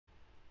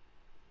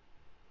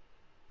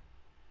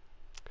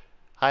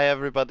Hi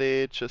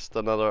everybody, just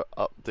another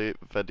update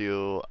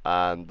video,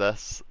 and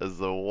this is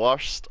the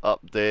worst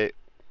update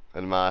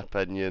in my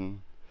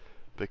opinion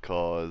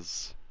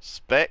because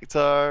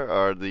Spectre,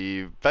 or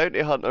the Bounty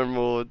Hunter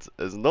mode,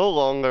 is no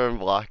longer in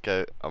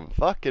Blackout. I'm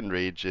fucking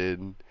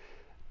raging,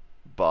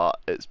 but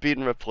it's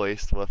been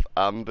replaced with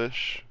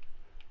Ambush,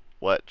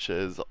 which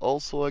is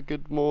also a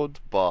good mode,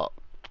 but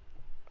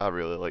I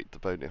really like the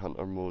Bounty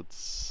Hunter mode,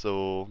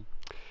 so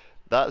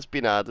that's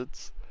been added.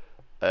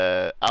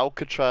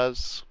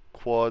 Alcatraz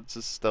quads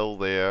is still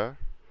there.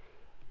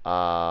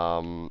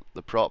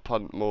 The prop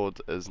hunt mode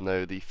is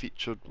now the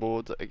featured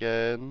mode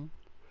again.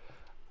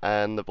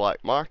 And the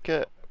black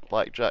market,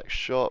 blackjack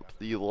shop,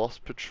 the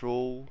Lost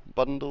Patrol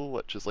bundle,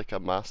 which is like a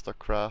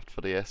mastercraft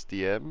for the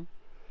SDM,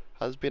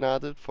 has been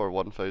added for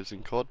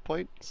 1000 COD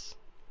points.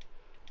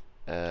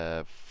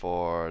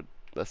 For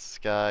this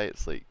guy,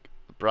 it's like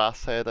the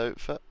brass head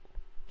outfit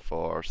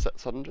for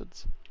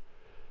 600s.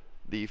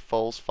 The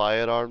false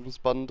firearms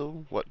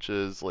bundle, which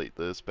is like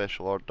the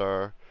special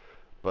order,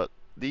 but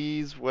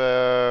these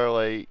were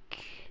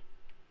like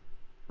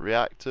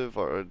reactive,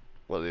 or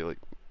what are they, like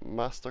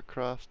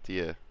mastercraft?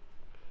 Yeah,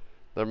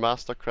 they're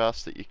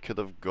mastercrafts that you could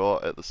have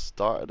got at the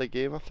start of the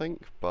game, I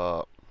think,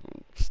 but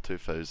it's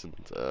 2000.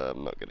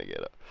 I'm not gonna get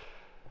it.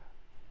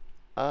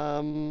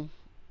 And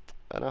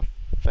I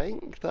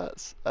think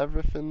that's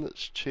everything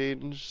that's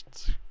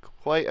changed.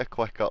 Quite a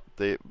quick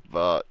update,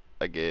 but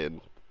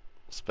again,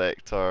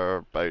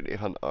 Spectre, Bounty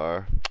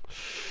Hunter.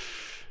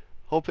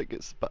 Hope it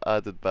gets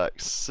added back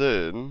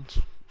soon.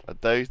 I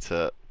doubt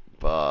it,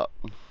 but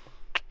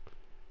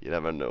you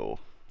never know.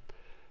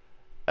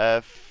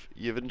 If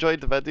you've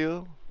enjoyed the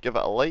video, give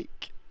it a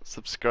like,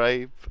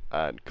 subscribe,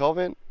 and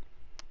comment.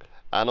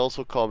 And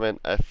also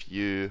comment if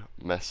you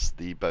missed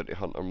the Bounty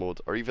Hunter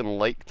mode or even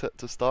liked it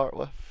to start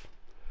with.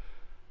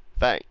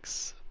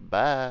 Thanks.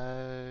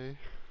 Bye.